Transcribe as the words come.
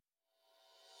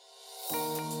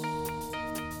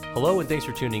Hello, and thanks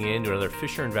for tuning in to another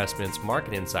Fisher Investments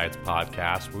Market Insights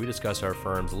podcast, where we discuss our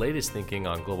firm's latest thinking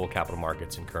on global capital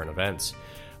markets and current events.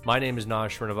 My name is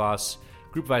Naj Srinivas,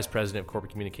 Group Vice President of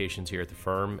Corporate Communications here at the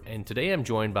firm, and today I'm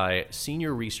joined by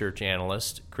Senior Research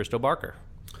Analyst Christo Barker.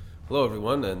 Hello,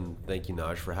 everyone, and thank you,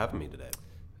 Naj, for having me today.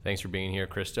 Thanks for being here,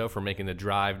 Christo, for making the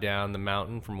drive down the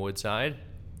mountain from Woodside.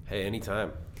 Hey,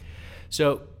 anytime.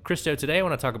 So, Christo, today I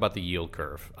want to talk about the yield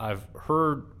curve. I've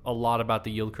heard a lot about the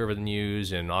yield curve in the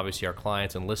news, and obviously our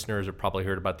clients and listeners have probably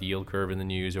heard about the yield curve in the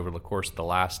news over the course of the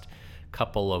last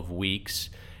couple of weeks.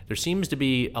 There seems to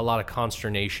be a lot of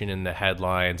consternation in the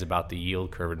headlines about the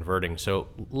yield curve inverting. So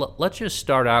let's just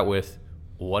start out with,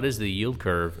 what is the yield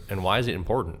curve and why is it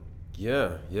important?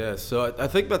 Yeah. So I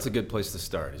think that's a good place to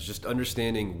start, is just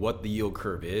understanding what the yield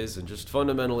curve is and just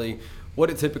fundamentally what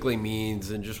it typically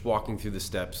means, and just walking through the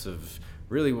steps of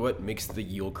really what makes the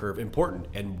yield curve important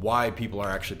and why people are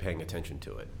actually paying attention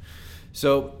to it.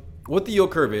 So what the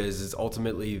yield curve is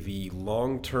ultimately the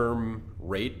long-term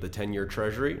rate, the 10-year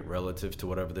treasury, relative to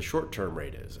whatever the short-term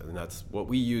rate is. And that's what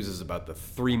we use is about the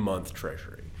 3-month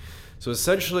treasury. So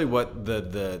essentially what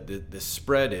the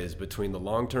spread is between the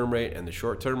long-term rate and the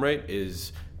short-term rate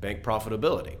is bank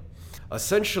profitability.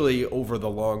 Essentially, over the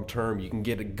long term, you can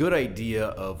get a good idea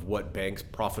of what banks'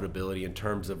 profitability in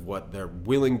terms of what they're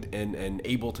willing and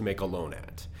able to make a loan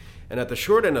at. And at the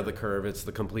short end of the curve, it's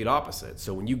the complete opposite.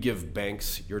 So when you give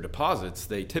banks your deposits,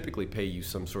 they typically pay you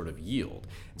some sort of yield.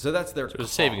 And so that's their cost. It's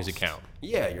a savings account.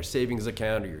 Yeah, your savings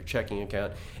account or your checking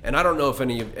account. And I don't know if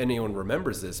anyone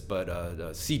remembers this, but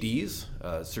CDs,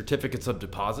 certificates of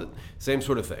deposit, same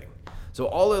sort of thing. So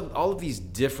all of these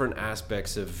different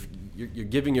aspects of you're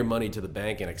giving your money to the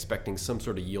bank and expecting some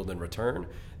sort of yield in return,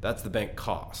 that's the bank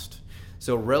cost.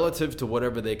 So relative to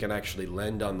whatever they can actually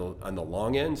lend on the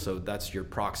long end, so that's your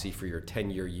proxy for your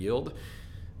 10-year yield.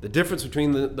 The difference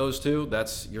between those two,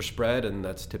 that's your spread, and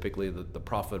that's typically the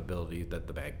profitability that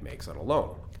the bank makes on a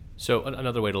loan. So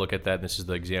another way to look at that, and this is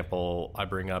the example I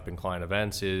bring up in client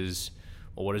events, is,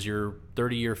 well, what is your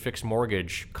 30-year fixed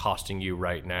mortgage costing you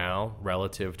right now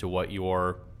relative to what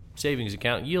your savings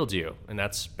account yields you? And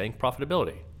that's bank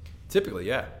profitability. Typically,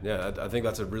 yeah. I think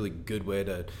that's a really good way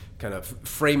to kind of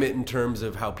frame it in terms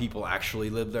of how people actually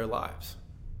live their lives.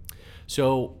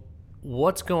 So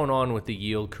what's going on with the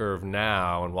yield curve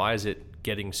now, and why is it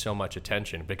getting so much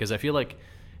attention? Because I feel like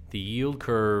the yield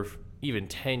curve even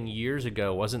 10 years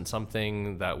ago wasn't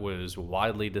something that was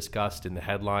widely discussed in the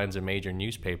headlines of major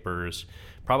newspapers,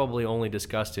 probably only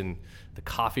discussed in the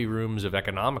coffee rooms of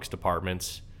economics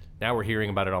departments. Now we're hearing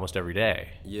about it almost every day.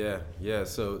 Yeah.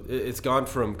 So it's gone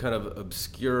from kind of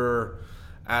obscure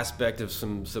aspect of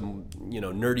some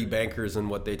nerdy bankers and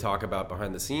what they talk about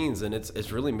behind the scenes, and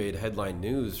it's really made headline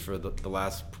news for the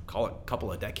last, call it,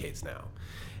 couple of decades now.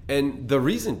 And the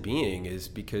reason being is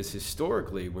because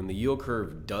historically, when the yield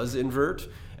curve does invert,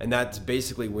 and that's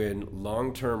basically when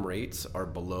long-term rates are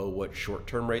below what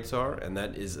short-term rates are, and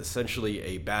that is essentially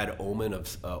a bad omen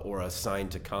of or a sign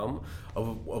to come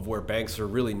of where banks are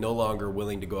really no longer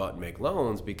willing to go out and make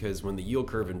loans, because when the yield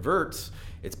curve inverts,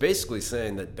 it's basically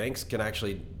saying that banks can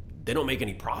actually, they don't make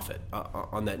any profit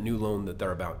on that new loan that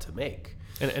they're about to make.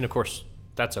 And of course,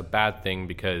 that's a bad thing,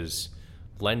 because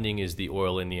lending is the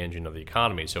oil in the engine of the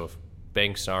economy. So if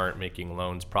banks aren't making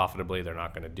loans profitably, they're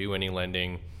not going to do any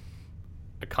lending.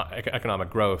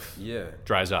 Economic growth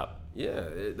dries up. Yeah,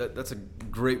 that's a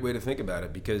great way to think about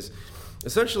it, because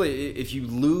essentially if you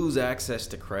lose access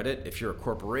to credit, if you're a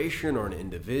corporation or an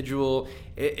individual,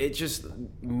 it just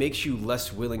makes you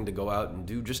less willing to go out and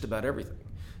do just about everything.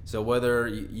 So whether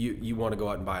you want to go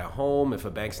out and buy a home, if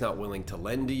a bank's not willing to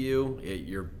lend to you,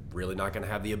 you're really not going to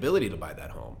have the ability to buy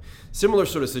that home. Similar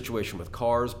sort of situation with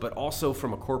cars, but also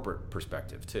from a corporate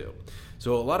perspective too.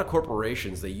 So a lot of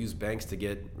corporations, they use banks to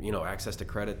get access to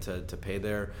credit to pay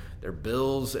their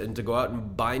bills and to go out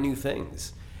and buy new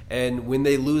things. And when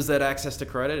they lose that access to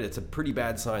credit, it's a pretty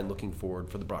bad sign looking forward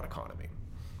for the broad economy.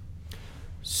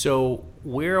 So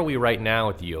where are we right now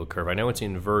with the yield curve? I know it's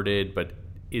inverted, but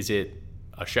is it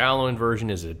a shallow inversion?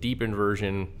 Is it a deep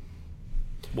inversion?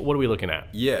 What are we looking at?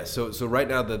 Yeah, so right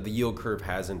now the yield curve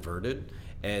has inverted.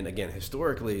 And again,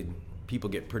 historically, people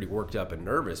get pretty worked up and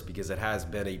nervous because it has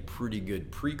been a pretty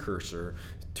good precursor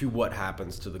to what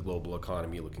happens to the global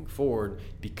economy looking forward,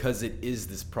 because it is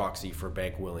this proxy for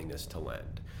bank willingness to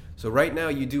lend. So right now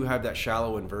you do have that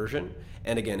shallow inversion.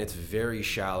 And again, it's very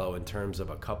shallow in terms of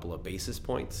a couple of basis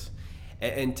points.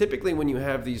 And typically when you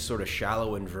have these sort of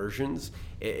shallow inversions,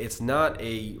 it's not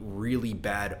a really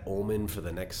bad omen for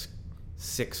the next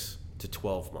 6 to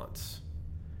 12 months.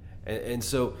 And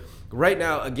so right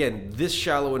now, again, this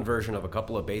shallow inversion of a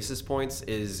couple of basis points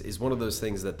is one of those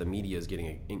things that the media is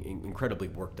getting incredibly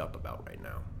worked up about right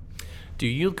now. Do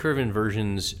yield curve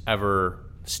inversions ever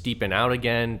steepen out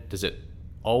again? Does it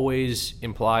always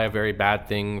imply a very bad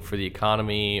thing for the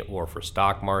economy or for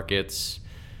stock markets?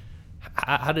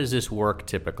 How does this work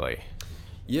typically?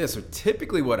 Yeah, so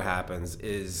typically what happens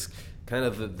is kind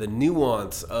of the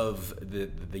nuance of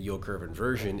the yield curve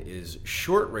inversion is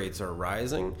short rates are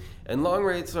rising and long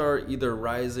rates are either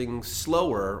rising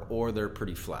slower or they're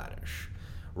pretty flattish.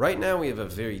 Right now we have a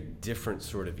very different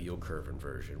sort of yield curve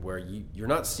inversion where you're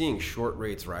not seeing short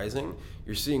rates rising,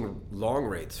 you're seeing long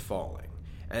rates falling.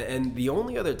 And the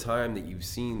only other time that you've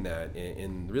seen that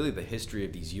in really the history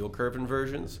of these yield curve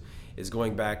inversions is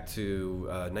going back to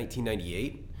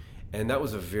 1998. And that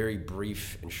was a very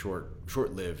brief and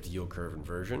short-lived yield curve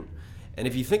inversion. And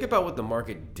if you think about what the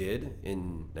market did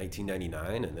in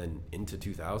 1999 and then into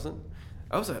 2000,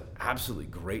 that was an absolutely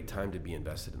great time to be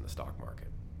invested in the stock market.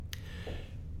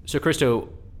 So, Christo,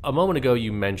 a moment ago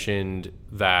you mentioned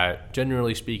that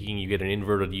generally speaking, you get an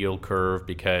inverted yield curve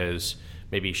because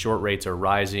maybe short rates are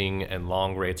rising and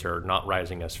long rates are not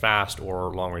rising as fast,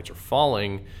 or long rates are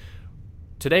falling.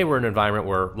 Today, we're in an environment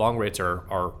where long rates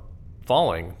are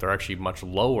falling. They're actually much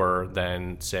lower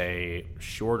than, say,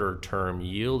 shorter term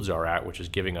yields are at, which is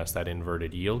giving us that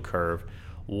inverted yield curve.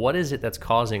 What is it that's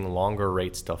causing longer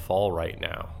rates to fall right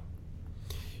now?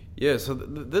 Yeah, so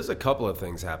there's a couple of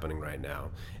things happening right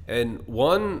now. And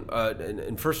one,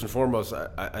 and first and foremost,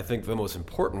 I think the most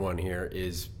important one here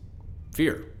is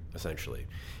fear, essentially.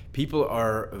 People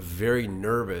are very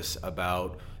nervous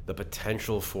about the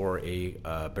potential for a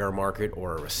bear market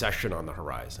or a recession on the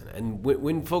horizon. And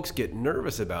when folks get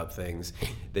nervous about things,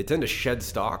 they tend to shed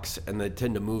stocks and they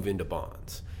tend to move into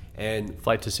bonds. And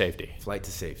flight to safety. Flight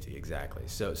to safety, exactly.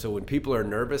 So when people are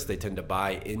nervous, they tend to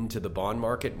buy into the bond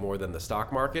market more than the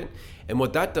stock market. And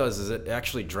what that does is it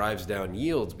actually drives down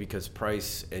yields because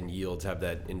price and yields have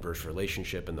that inverse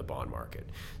relationship in the bond market.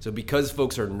 So because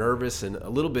folks are nervous and a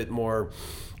little bit more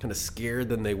kind of scared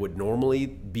than they would normally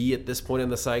be at this point in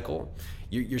the cycle,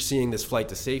 you're seeing this flight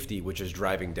to safety, which is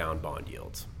driving down bond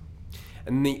yields.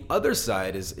 And the other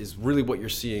side is really what you're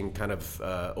seeing kind of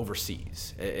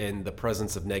overseas, and the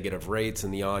presence of negative rates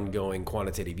and the ongoing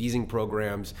quantitative easing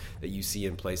programs that you see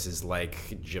in places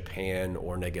like Japan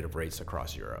or negative rates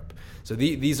across Europe. So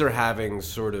these are having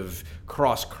sort of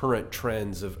cross-current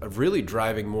trends of really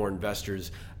driving more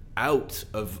investors out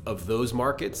of those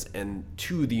markets and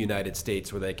to the United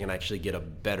States where they can actually get a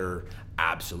better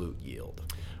absolute yield.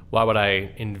 Why would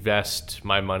I invest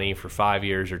my money for 5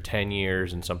 years or 10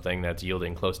 years in something that's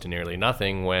yielding close to nearly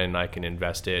nothing when I can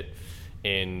invest it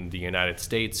in the United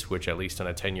States, which at least on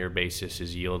a 10-year basis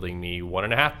is yielding me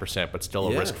 1.5%, but still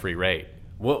a risk-free rate?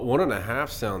 Well, 1.5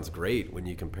 sounds great when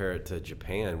you compare it to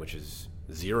Japan, which is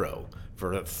 0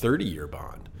 for a 30-year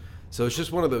bond. So it's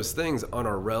just one of those things on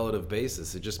a relative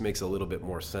basis. It just makes a little bit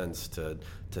more sense to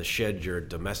shed your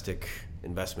domestic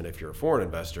investment if you're a foreign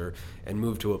investor and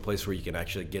move to a place where you can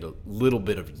actually get a little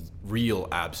bit of real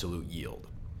absolute yield.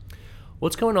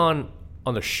 What's going on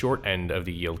the short end of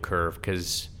the yield curve?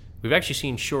 Because we've actually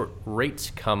seen short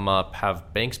rates come up.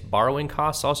 Have banks' borrowing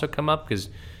costs also come up? Because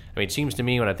it seems to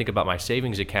me when I think about my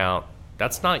savings account,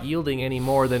 that's not yielding any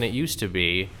more than it used to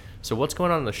be. So what's going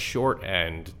on the short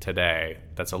end today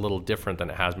that's a little different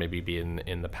than it has maybe been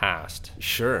in the past?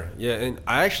 Sure. Yeah, and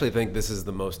I actually think this is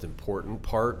the most important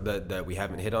part that we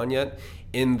haven't hit on yet,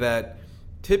 in that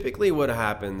typically what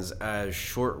happens as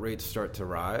short rates start to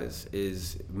rise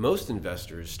is most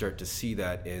investors start to see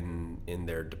that in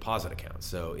their deposit accounts.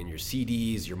 So in your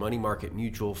CDs, your money market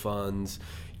mutual funds,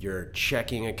 your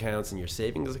checking accounts and your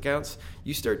savings accounts,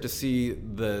 you start to see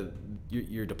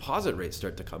your deposit rates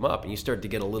start to come up and you start to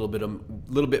get a little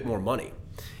bit more money.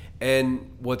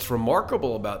 And what's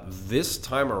remarkable about this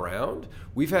time around,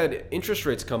 we've had interest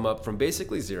rates come up from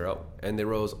basically 0 and they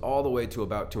rose all the way to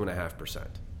about 2.5%.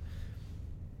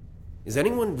 Is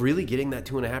anyone really getting that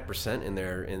 2.5% in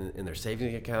their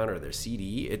savings account or their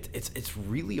CD? It's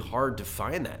really hard to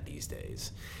find that these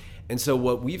days. And so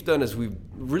what we've done is we've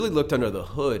really looked under the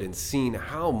hood and seen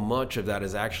how much of that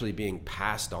is actually being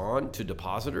passed on to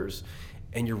depositors,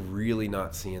 and you're really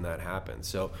not seeing that happen.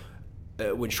 So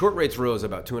when short rates rose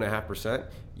about 2.5%,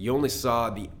 you only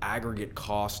saw the aggregate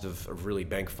cost of really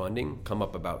bank funding come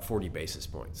up about 40 basis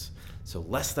points. So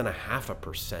less than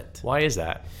 0.5%. Why is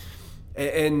that?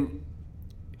 And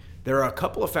there are a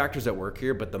couple of factors at work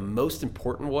here, but the most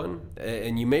important one,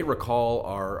 and you may recall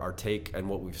our take and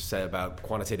what we've said about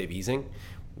quantitative easing,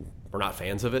 we're not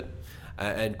fans of it.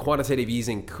 And quantitative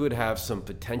easing could have some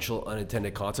potential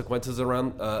unintended consequences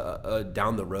around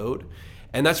down the road.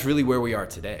 And that's really where we are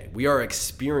today. We are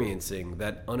experiencing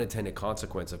that unintended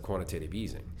consequence of quantitative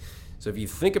easing. So if you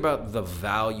think about the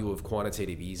value of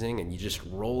quantitative easing and you just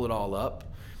roll it all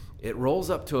up, it rolls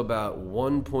up to about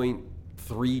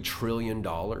 $1.3 trillion.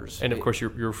 And of course, you're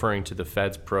referring to the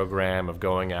Fed's program of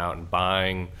going out and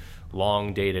buying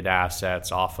long-dated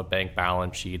assets off of bank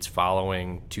balance sheets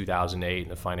following 2008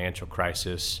 and the financial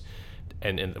crisis.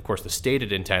 And of course, the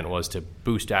stated intent was to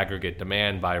boost aggregate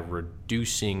demand by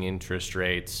reducing interest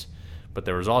rates. But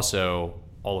there was also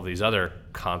all of these other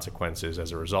consequences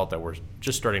as a result that we're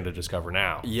just starting to discover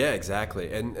now. Yeah,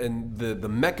 exactly. And the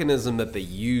mechanism that they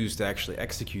used to actually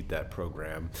execute that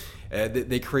program,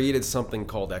 they created something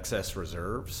called excess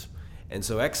reserves. And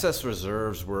so excess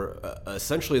reserves were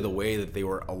essentially the way that they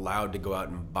were allowed to go out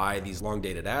and buy these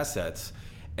long-dated assets.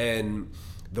 And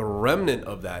the remnant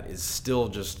of that is still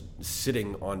just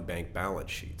sitting on bank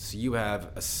balance sheets. So you have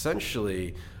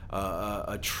essentially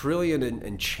 $1 trillion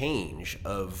and change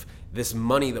of this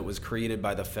money that was created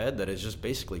by the Fed that is just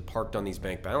basically parked on these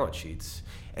bank balance sheets.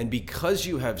 And because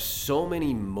you have so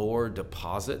many more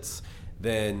deposits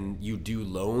than you do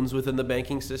loans within the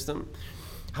banking system,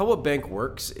 how a bank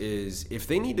works is if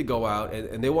they need to go out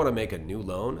and they want to make a new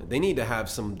loan, they need to have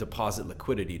some deposit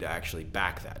liquidity to actually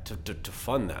back that, to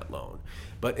fund that loan.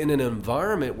 But in an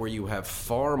environment where you have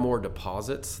far more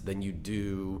deposits than you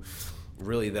do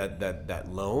really that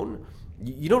loan,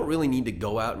 you don't really need to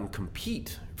go out and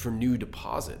compete for new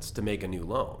deposits to make a new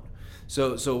loan.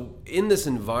 So in this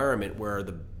environment where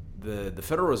the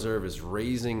Federal Reserve is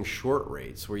raising short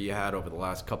rates, where you had over the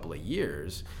last couple of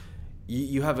years,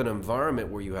 you have an environment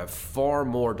where you have far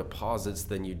more deposits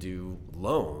than you do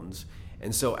loans.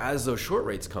 And so as those short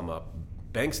rates come up,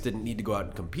 banks didn't need to go out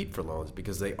and compete for loans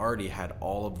because they already had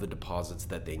all of the deposits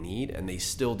that they need, and they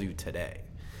still do today.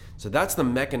 So that's the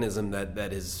mechanism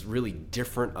that is really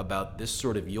different about this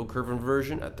sort of yield curve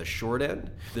inversion at the short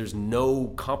end. There's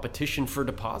no competition for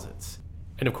deposits.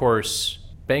 And of course,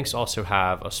 banks also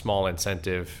have a small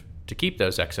incentive to keep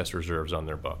those excess reserves on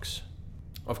their books.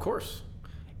 Of course.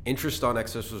 Interest on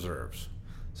excess reserves.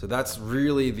 So that's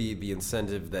really the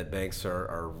incentive that banks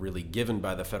are really given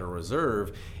by the Federal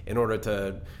Reserve in order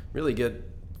to really get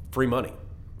free money,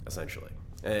 essentially.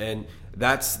 And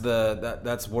that's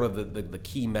one of the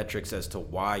key metrics as to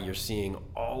why you're seeing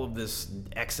all of this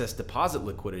excess deposit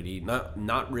liquidity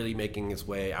not really making its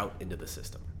way out into the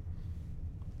system.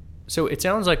 So it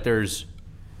sounds like there's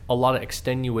a lot of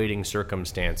extenuating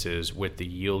circumstances with the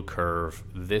yield curve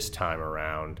this time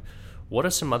around. What are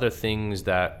some other things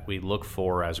that we look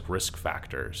for as risk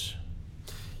factors?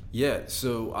 Yeah,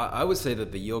 so I would say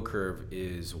that the yield curve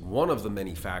is one of the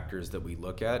many factors that we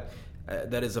look at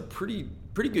that is a pretty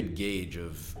good gauge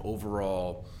of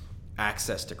overall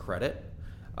access to credit.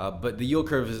 But the yield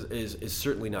curve is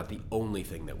certainly not the only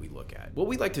thing that we look at. What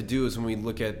we like to do is when we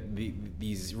look at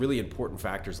these really important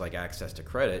factors like access to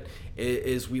credit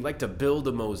is we like to build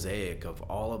a mosaic of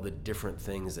all of the different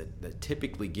things that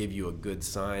typically give you a good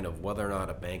sign of whether or not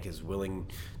a bank is willing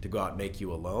to go out and make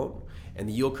you a loan. And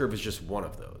the yield curve is just one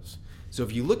of those. So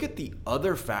if you look at the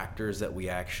other factors that we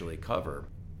actually cover,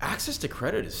 access to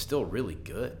credit is still really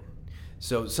good.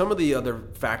 So some of the other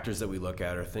factors that we look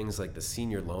at are things like the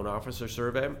Senior Loan Officer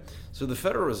Survey. So the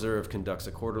Federal Reserve conducts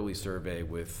a quarterly survey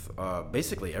with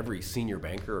basically every senior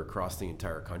banker across the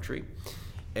entire country.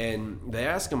 And they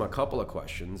ask them a couple of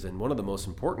questions. And one of the most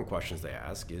important questions they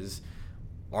ask is,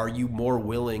 are you more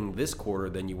willing this quarter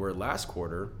than you were last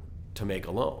quarter to make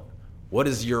a loan? What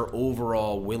is your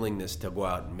overall willingness to go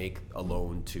out and make a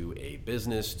loan to a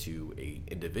business, to an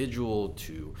individual,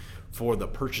 for the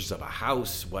purchase of a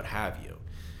house, what have you?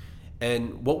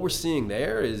 And what we're seeing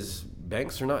there is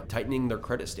banks are not tightening their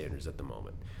credit standards at the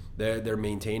moment. They're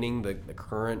maintaining the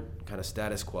current kind of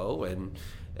status quo, and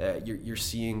you're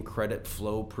seeing credit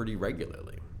flow pretty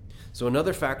regularly. So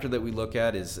another factor that we look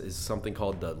at is something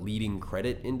called the Leading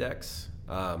Credit Index.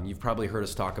 You've probably heard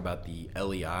us talk about the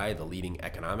LEI, the Leading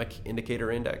Economic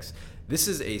Indicator Index. This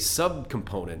is a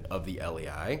subcomponent of the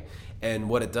LEI, and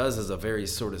what it does is a very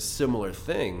sort of similar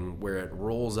thing where it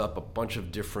rolls up a bunch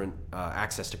of different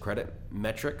access to credit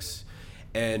metrics.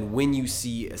 And when you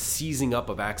see a seizing up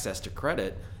of access to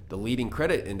credit, the Leading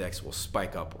Credit Index will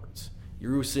spike upwards.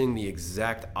 You're seeing the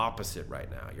exact opposite right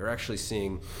now. You're actually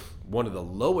seeing one of the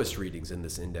lowest readings in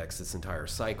this index this entire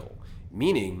cycle,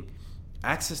 meaning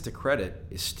access to credit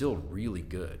is still really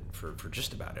good for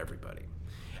just about everybody.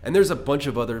 And there's a bunch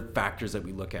of other factors that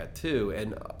we look at too.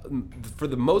 And for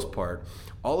the most part,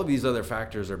 all of these other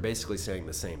factors are basically saying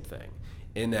the same thing,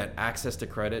 in that access to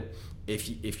credit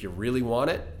if you really want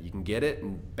it, you can get it,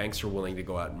 and banks are willing to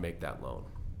go out and make that loan.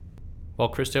 Well,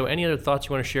 Christo, any other thoughts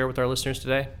you want to share with our listeners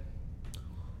today?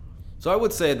 So I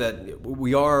would say that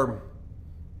we are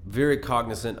very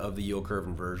cognizant of the yield curve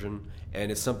inversion,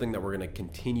 and it's something that we're going to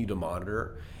continue to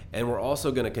monitor. And we're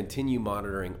also going to continue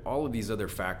monitoring all of these other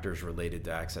factors related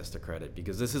to access to credit,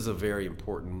 because this is a very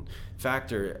important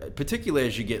factor, particularly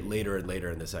as you get later and later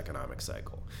in this economic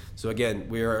cycle. So again,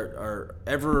 we are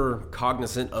ever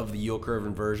cognizant of the yield curve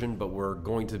inversion, but we're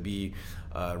going to be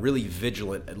really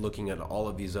vigilant at looking at all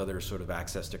of these other sort of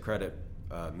access to credit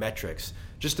metrics,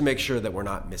 just to make sure that we're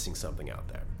not missing something out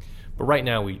there. But right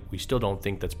now, we still don't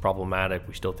think that's problematic.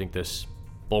 We still think this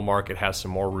bull market has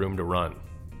some more room to run.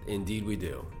 Indeed we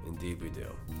do. Indeed we do.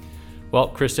 Well,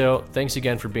 Christo, thanks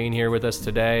again for being here with us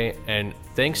today, and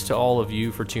thanks to all of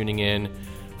you for tuning in.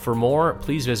 For more,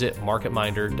 please visit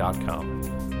marketminder.com.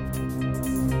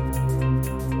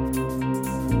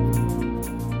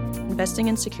 Investing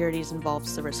in securities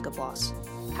involves the risk of loss.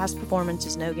 Past performance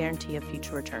is no guarantee of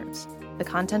future returns. The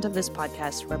content of this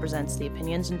podcast represents the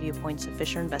opinions and viewpoints of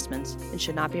Fisher Investments and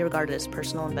should not be regarded as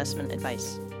personal investment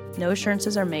advice. No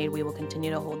assurances are made we will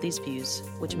continue to hold these views,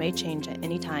 which may change at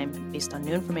any time based on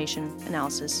new information,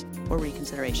 analysis, or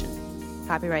reconsideration.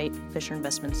 Copyright Fisher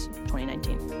Investments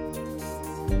 2019.